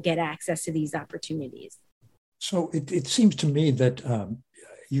people get access to these opportunities. So it seems to me that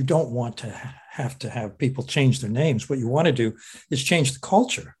you don't want to have people change their names. What you want to do is change the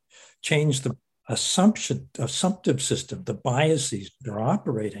culture, change the assumptive system, the biases they're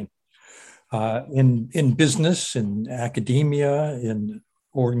operating in business, in academia, in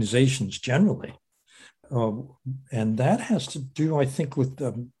organizations generally. And that has to do, I think, with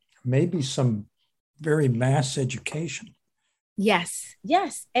maybe some very mass education. Yes.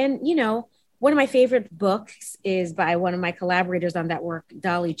 And, one of my favorite books is by one of my collaborators on that work,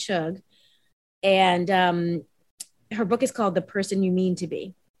 Dolly Chugh. And her book is called The Person You Mean to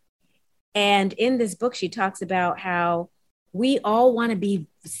Be. And in this book, she talks about how we all want to be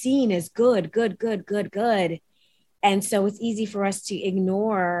seen as good. And so it's easy for us to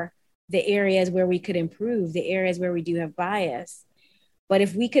ignore the areas where we could improve, the areas where we do have bias. But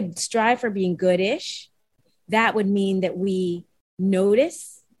if we could strive for being goodish, that would mean that we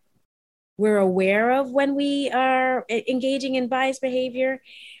notice, we're aware of when we are engaging in biased behavior,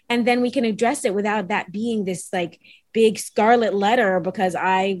 and then we can address it without that being this like big scarlet letter because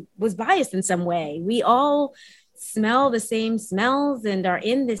I was biased in some way. We all smell the same smells and are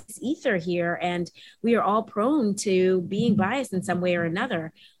in this ether here, and we are all prone to being biased in some way or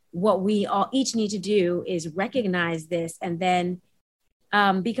another. What we all each need to do is recognize this and then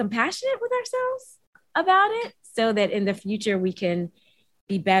be compassionate with ourselves about it so that in the future we can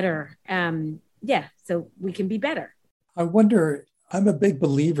be better. So we can be better. I wonder, I'm a big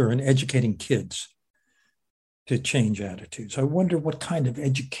believer in educating kids to change attitudes. I wonder what kind of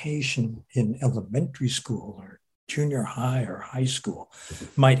education in elementary school or junior high or high school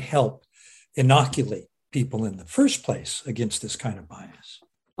might help inoculate people in the first place against this kind of bias.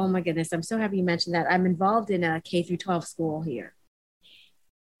 Oh my goodness, I'm so happy you mentioned that. I'm involved in a K through 12 school here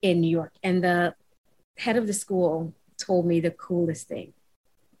in New York, and the head of the school told me the coolest thing.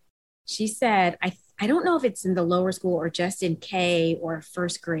 She said, I don't know if it's in the lower school or just in K or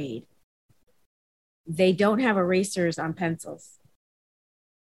first grade, they don't have erasers on pencils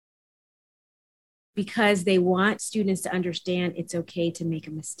because they want students to understand it's okay to make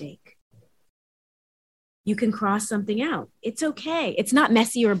a mistake. You can cross something out. It's okay. It's not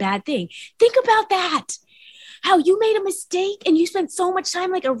messy or a bad thing. Think about that. How you made a mistake and you spent so much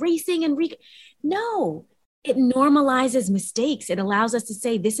time like erasing and No, it normalizes mistakes. It allows us to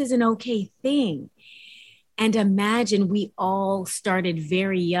say this is an okay thing. And imagine we all started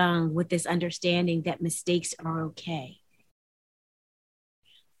very young with this understanding that mistakes are okay.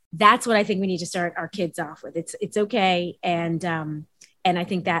 That's what I think we need to start our kids off with. It's okay. And I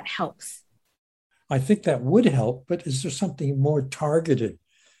think that helps. I think that would help, but is there something more targeted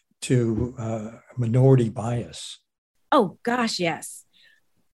to minority bias? Oh, gosh, yes.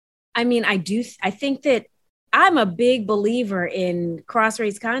 I mean, I think that I'm a big believer in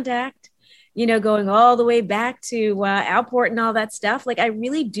cross-race contact, going all the way back to Alport and all that stuff. Like, I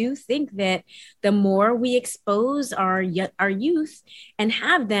really do think that the more we expose our youth and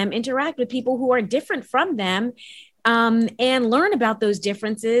have them interact with people who are different from them and learn about those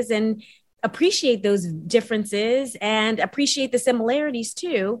differences and appreciate those differences and appreciate the similarities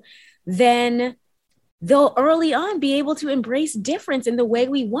too, then they'll early on be able to embrace difference in the way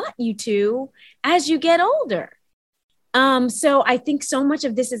we want you to as you get older. So I think so much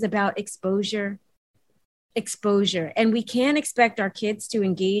of this is about exposure. And we can't expect our kids to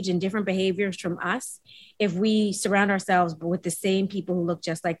engage in different behaviors from us if we surround ourselves with the same people who look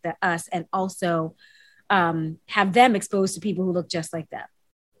just like us and also have them exposed to people who look just like them.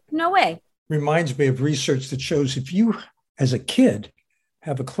 No way. Reminds me of research that shows if you, as a kid,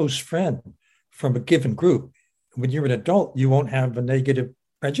 have a close friend from a given group, when you're an adult, you won't have a negative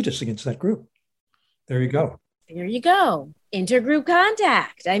prejudice against that group. There you go. There you go. Intergroup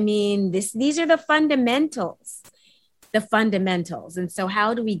contact. I mean, these are the fundamentals. And so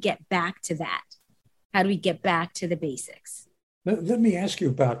how do we get back to that? How do we get back to the basics? Let me ask you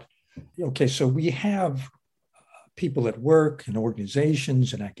about, okay, so we have people at work and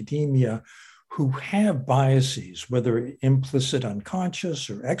organizations and academia who have biases, whether implicit, unconscious,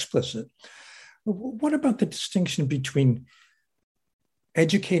 or explicit. What about the distinction between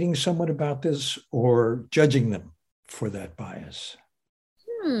educating someone about this or judging them for that bias?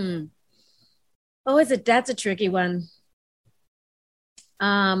 That's a tricky one.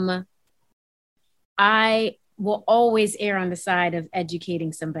 I will always err on the side of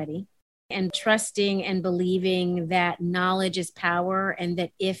educating somebody and trusting and believing that knowledge is power and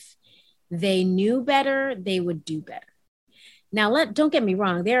that if they knew better, they would do better. Now, don't get me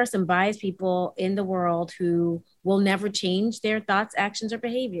wrong. There are some biased people in the world who will never change their thoughts, actions, or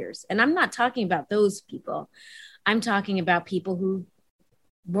behaviors. And I'm not talking about those people. I'm talking about people who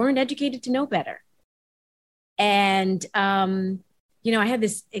weren't educated to know better. And, I had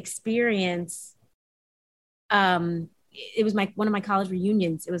this experience. It was one of my college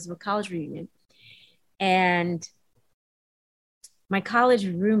reunions. It was a college reunion. And my college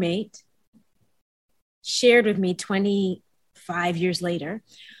roommate shared with me 25 years later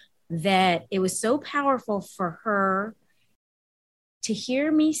that it was so powerful for her to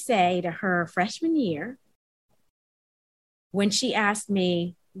hear me say to her freshman year, when she asked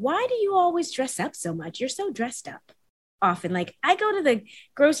me, why do you always dress up so much? You're so dressed up often. Like, I go to the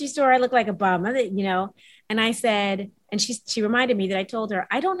grocery store, I look like a bum, and I said, and she reminded me that I told her,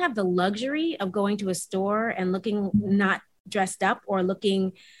 I don't have the luxury of going to a store and looking not dressed up or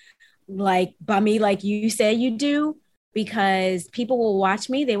looking like bummy like you say you do. because people will watch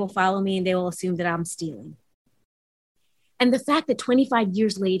me, they will follow me, and they will assume that I'm stealing. And the fact that 25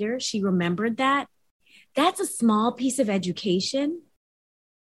 years later, she remembered that, that's a small piece of education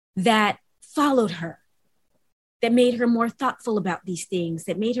that followed her, that made her more thoughtful about these things,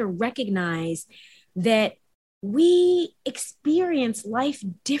 that made her recognize that we experience life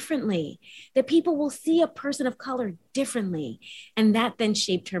differently, that people will see a person of color differently. And that then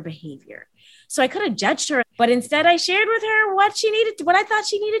shaped her behavior. So I could have judged her, but instead I shared with her what I thought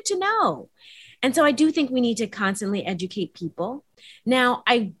she needed to know. And so I do think we need to constantly educate people. Now,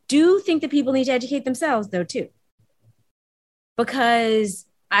 I do think that people need to educate themselves, though, too, because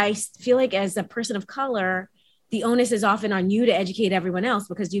I feel like as a person of color, the onus is often on you to educate everyone else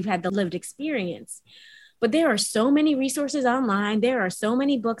because you've had the lived experience. But there are so many resources online. There are so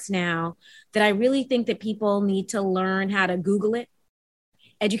many books now that I really think that people need to learn how to Google it,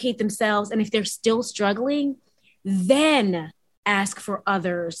 educate themselves. And if they're still struggling, then ask for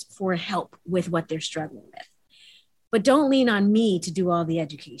others for help with what they're struggling with. But don't lean on me to do all the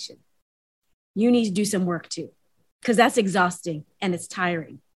education. You need to do some work too, because that's exhausting and it's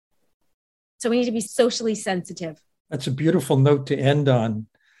tiring. So we need to be socially sensitive. That's a beautiful note to end on.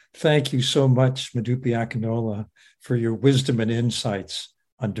 Thank you so much, Modupe Akinola, for your wisdom and insights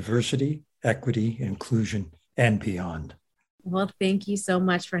on diversity, equity, inclusion, and beyond. Well, thank you so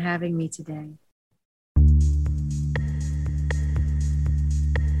much for having me today.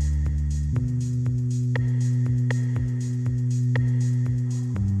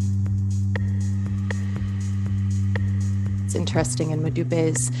 It's interesting in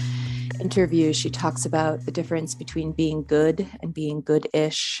Modupe's interview, she talks about the difference between being good and being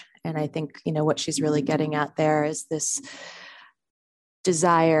good-ish. And I think, what she's really getting at there is this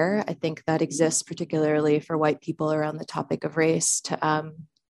desire, I think, that exists particularly for white people around the topic of race to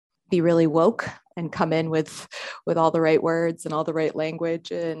be really woke and come in with all the right words and all the right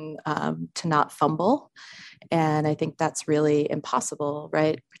language and to not fumble. And I think that's really impossible,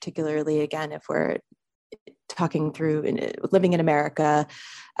 right? Particularly, again, if we're talking through living in America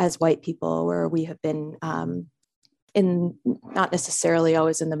as white people, where we have been in not necessarily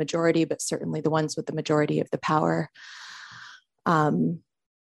always in the majority, but certainly the ones with the majority of the power.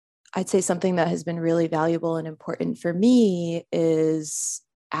 I'd say something that has been really valuable and important for me is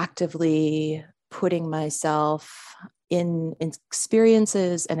actively putting myself in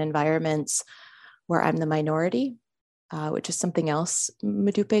experiences and environments where I'm the minority, which is something else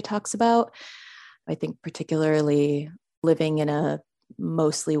Modupe talks about. I think particularly living in a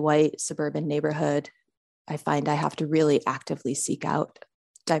mostly white suburban neighborhood, I find I have to really actively seek out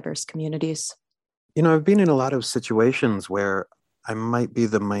diverse communities. I've been in a lot of situations where I might be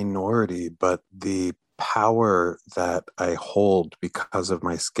the minority, but the power that I hold because of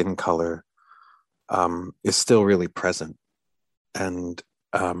my skin color is still really present. And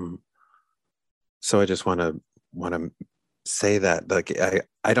so I just want to say that, like,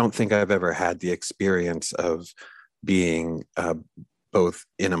 I don't think I've ever had the experience of being both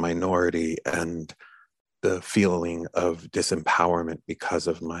in a minority and the feeling of disempowerment because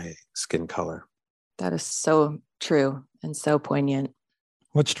of my skin color. That is so true and so poignant.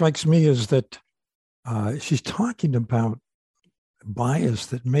 What strikes me is that she's talking about bias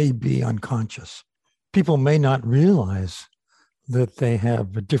that may be unconscious. People may not realize that they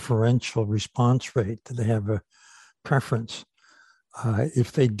have a differential response rate, that they have a preference.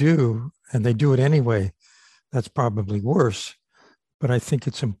 If they do, and they do it anyway, that's probably worse. But I think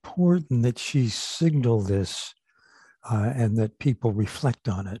it's important that she signal this and that people reflect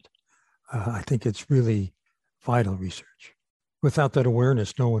on it. I think it's really vital research. Without that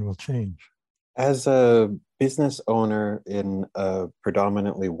awareness, no one will change. As a business owner in a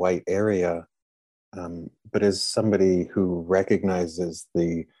predominantly white area, but as somebody who recognizes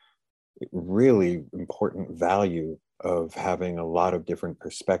the really important value of having a lot of different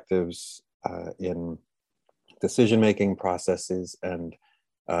perspectives in decision-making processes and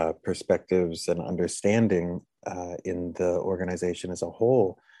perspectives and understanding in the organization as a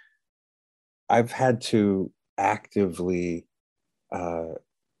whole, I've had to actively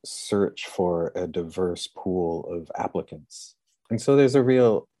search for a diverse pool of applicants. And so there's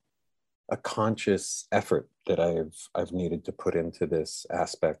a conscious effort that I've needed to put into this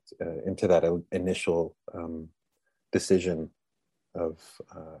aspect, into that initial decision of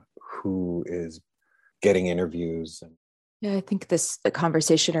who is getting interviews. Yeah, I think the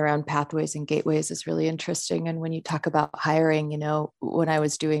conversation around pathways and gateways is really interesting. And when you talk about hiring, when I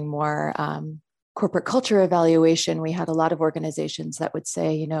was doing more corporate culture evaluation, we had a lot of organizations that would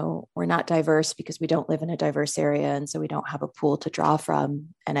say, you know, we're not diverse because we don't live in a diverse area. And so we don't have a pool to draw from.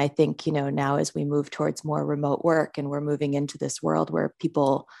 And I think, you know, now as we move towards more remote work and we're moving into this world where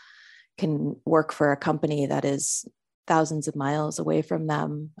people can work for a company that is thousands of miles away from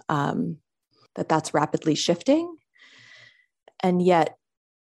them, that's rapidly shifting. And yet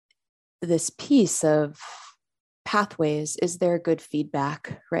this piece of pathways, is there good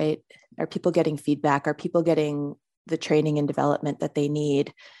feedback, right? Are people getting feedback? Are people getting the training and development that they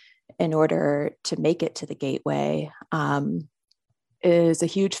need in order to make it to the gateway? Is a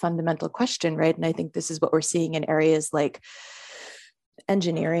huge fundamental question, right? And I think this is what we're seeing in areas like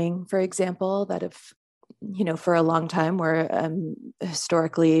engineering, for example, that have, you know, for a long time were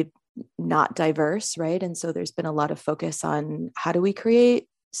historically not diverse, right? And so there's been a lot of focus on how do we create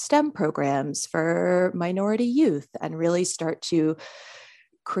STEM programs for minority youth and really start to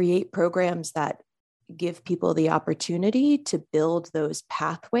create programs that give people the opportunity to build those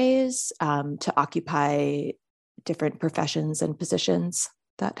pathways to occupy different professions and positions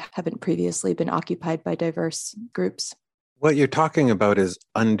that haven't previously been occupied by diverse groups. What you're talking about is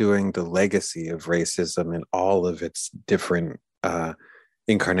undoing the legacy of racism in all of its different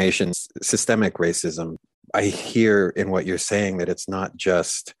incarnations, systemic racism. I hear in what you're saying that it's not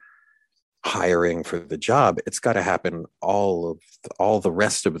just hiring for the job. It's got to happen all the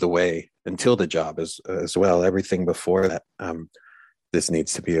rest of the way until the job as well. Everything before that, this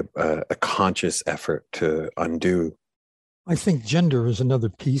needs to be a conscious effort to undo. I think gender is another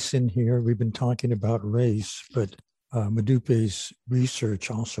piece in here. We've been talking about race, but Modupe's research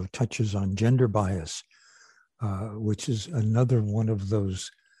also touches on gender bias, which is another one of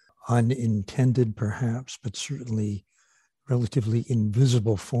those unintended, perhaps, but certainly relatively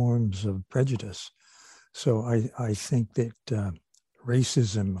invisible forms of prejudice. So I think that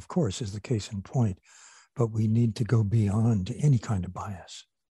racism, of course, is the case in point, but we need to go beyond any kind of bias.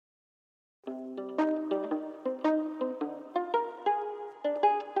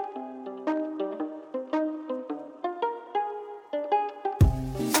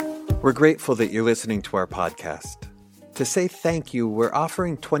 We're grateful that you're listening to our podcast. To say thank you, we're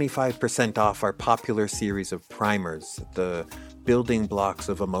offering 25% off our popular series of primers, the Building Blocks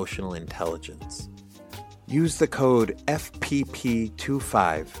of Emotional Intelligence. Use the code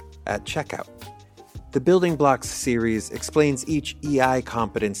FPP25 at checkout. The Building Blocks series explains each EI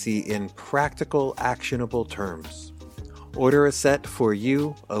competency in practical, actionable terms. Order a set for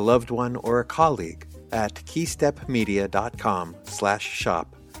you, a loved one, or a colleague at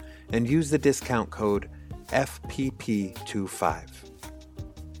keystepmedia.com/shop and use the discount code FPP25.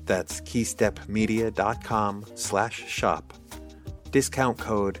 That's keystepmedia.com/shop. Discount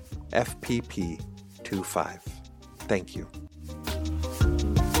code FPP25. Thank you.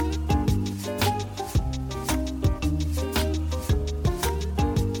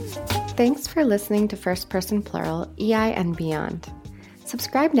 Thanks for listening to First Person Plural, EI and Beyond.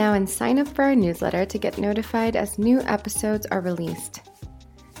 Subscribe now and sign up for our newsletter to get notified as new episodes are released.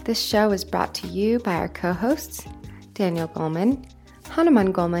 This show is brought to you by our co-hosts, Daniel Goleman,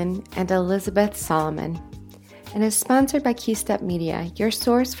 Hanuman Goleman, and Elizabeth Solomon, and is sponsored by KeyStep Media, your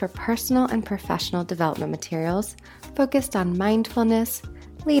source for personal and professional development materials focused on mindfulness,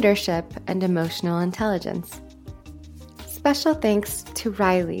 leadership, and emotional intelligence. Special thanks to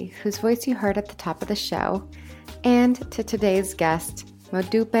Riley, whose voice you heard at the top of the show, and to today's guest,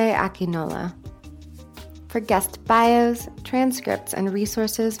 Modupe Akinola. For guest bios, transcripts, and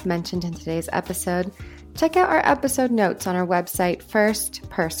resources mentioned in today's episode, check out our episode notes on our website,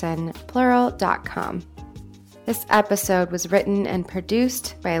 firstpersonplural.com. This episode was written and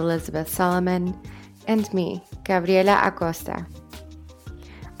produced by Elizabeth Solomon and me, Gabriela Acosta.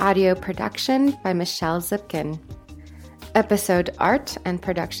 Audio production by Michelle Zipkin. Episode art and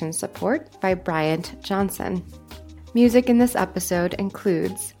production support by Bryant Johnson. Music in this episode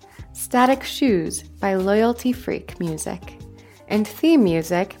includes Static Shoes by Loyalty Freak Music and theme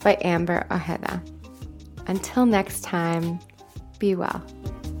music by Amber Ojeda. Until next time, be well.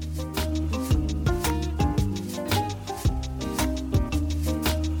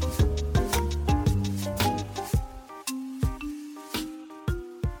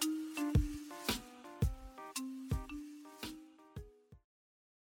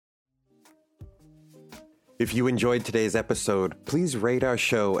 If you enjoyed today's episode, please rate our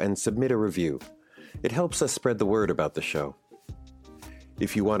show and submit a review. It helps us spread the word about the show.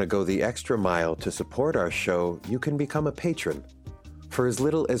 If you want to go the extra mile to support our show, you can become a patron. For as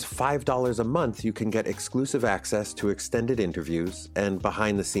little as $5 a month, you can get exclusive access to extended interviews and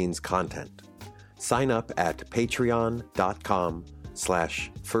behind-the-scenes content. Sign up at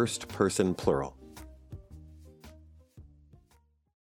patreon.com/firstpersonplural.